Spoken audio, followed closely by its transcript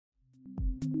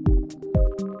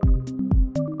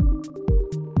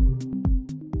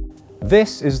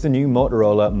This is the new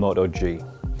Motorola Moto G.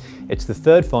 It's the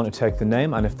third phone to take the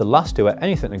name, and if the last two are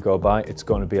anything to go by, it's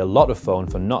going to be a lot of phone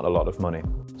for not a lot of money.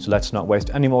 So let's not waste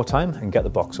any more time and get the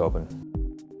box open.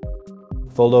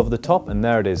 Fold over the top and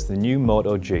there it is, the new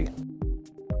Moto G.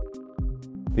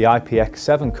 The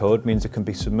IPX7 code means it can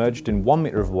be submerged in 1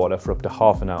 meter of water for up to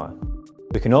half an hour.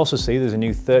 We can also see there's a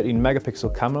new 13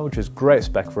 megapixel camera, which is great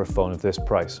spec for a phone of this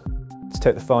price. Let's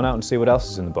take the phone out and see what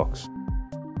else is in the box.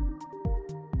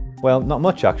 Well, not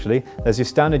much actually. There's your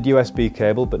standard USB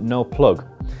cable but no plug.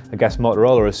 I guess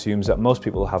Motorola assumes that most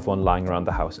people have one lying around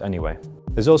the house anyway.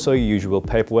 There's also your usual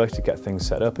paperwork to get things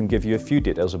set up and give you a few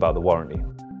details about the warranty.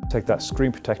 Take that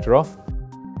screen protector off.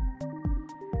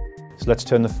 So let's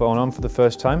turn the phone on for the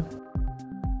first time.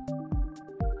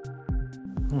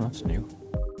 Oh, that's new.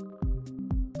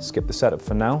 Skip the setup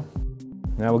for now.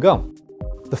 There we go.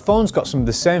 The phone's got some of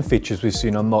the same features we've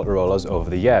seen on Motorola's over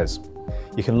the years.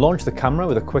 You can launch the camera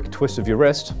with a quick twist of your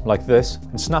wrist, like this,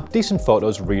 and snap decent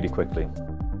photos really quickly.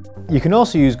 You can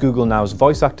also use Google Now's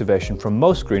voice activation from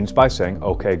most screens by saying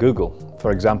OK Google.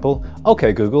 For example,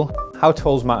 OK Google, how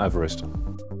tall's Mount Everest?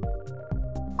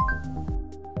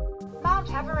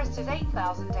 Mount Everest is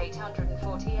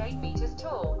 8,848 meters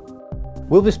tall.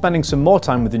 We'll be spending some more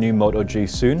time with the new Moto G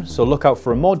soon, so look out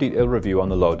for a more detailed review on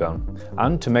the lowdown.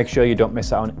 And to make sure you don't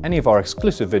miss out on any of our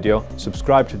exclusive video,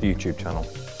 subscribe to the YouTube channel.